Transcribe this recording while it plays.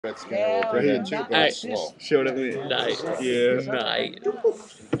It's gonna open it too, but it's slow. Show it me. Nice. Yeah.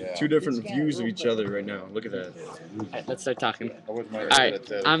 Nice. Yeah. Two different views of each other right now. Look at that. Alright, let's start talking. I was my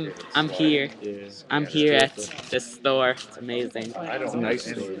Alright, I'm here. Yeah. I'm here at this store. It's amazing. I don't It's a nice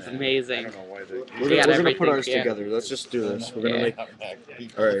know. store. It's amazing. I don't know why they. We're We got gonna put everything ours here. together. Let's just do this. We're gonna Yeah.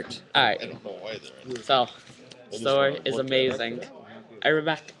 make. All right. Alright, I don't know why they're. so store is amazing.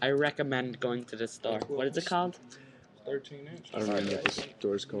 I recommend going to this store. What is it called? 13-inch. I don't know what this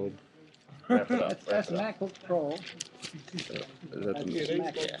store's called. Wrap it up. That's MacBook Pro. Is that the,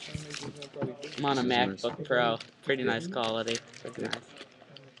 Yeah. I'm on a This is nice. MacBook Pro. Pretty nice quality. Pretty nice.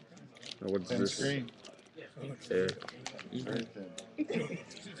 what's Thin this? screen. Yeah.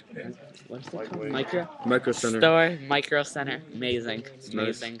 What's it called? Micro Micro Center. Store, Micro Center. Amazing. nice.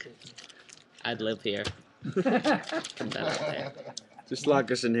 Amazing. I'd live here. Put that out there. Just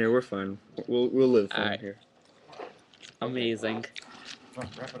lock us in here. We're fine. We'll live fine Alright. here. Amazing.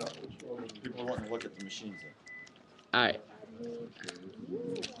 Wrap it up. People are wanting to look at the machines. Alright.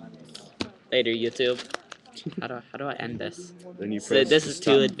 Later, YouTube. How do I end this? Then you So press this the is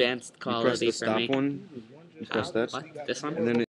stop. too advanced You press quality the for stop me. one. You press that. What? This one? And then